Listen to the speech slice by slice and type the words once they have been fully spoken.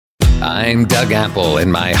I'm Doug Apple,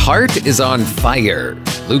 and my heart is on fire.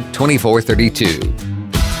 Luke 24:32.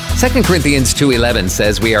 2 Corinthians 2:11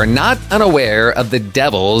 says we are not unaware of the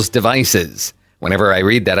devil's devices. Whenever I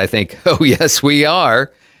read that, I think, oh yes, we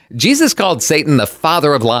are. Jesus called Satan the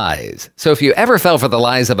father of lies. So if you ever fell for the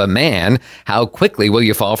lies of a man, how quickly will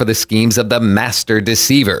you fall for the schemes of the master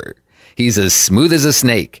deceiver? He's as smooth as a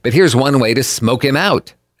snake, but here's one way to smoke him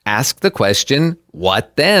out. Ask the question,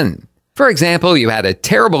 what then? For example, you had a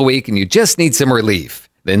terrible week and you just need some relief.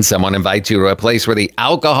 Then someone invites you to a place where the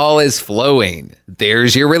alcohol is flowing.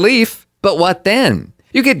 There's your relief. But what then?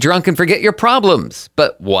 You get drunk and forget your problems.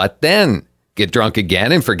 But what then? Get drunk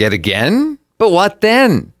again and forget again? But what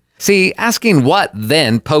then? See, asking what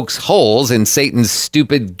then pokes holes in Satan's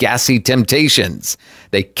stupid, gassy temptations.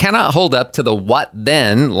 They cannot hold up to the what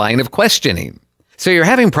then line of questioning. So you're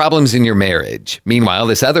having problems in your marriage. Meanwhile,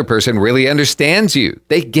 this other person really understands you.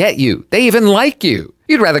 They get you. They even like you.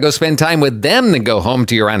 You'd rather go spend time with them than go home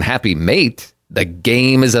to your unhappy mate. The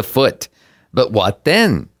game is afoot. But what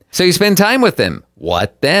then? So you spend time with them.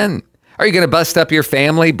 What then? Are you going to bust up your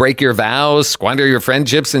family, break your vows, squander your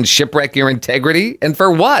friendships, and shipwreck your integrity? And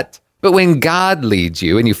for what? But when God leads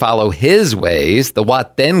you and you follow His ways, the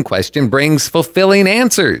what then question brings fulfilling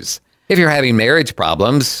answers. If you're having marriage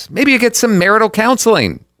problems, maybe you get some marital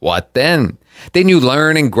counseling. What then? Then you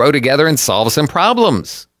learn and grow together and solve some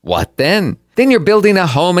problems. What then? Then you're building a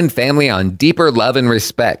home and family on deeper love and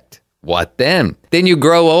respect. What then? Then you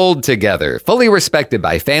grow old together, fully respected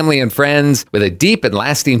by family and friends, with a deep and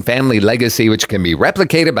lasting family legacy which can be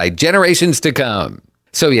replicated by generations to come.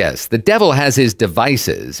 So yes, the devil has his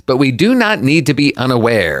devices, but we do not need to be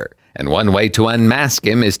unaware. And one way to unmask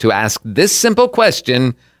him is to ask this simple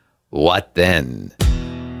question, what then?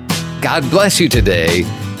 God bless you today.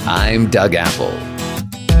 I'm Doug Apple.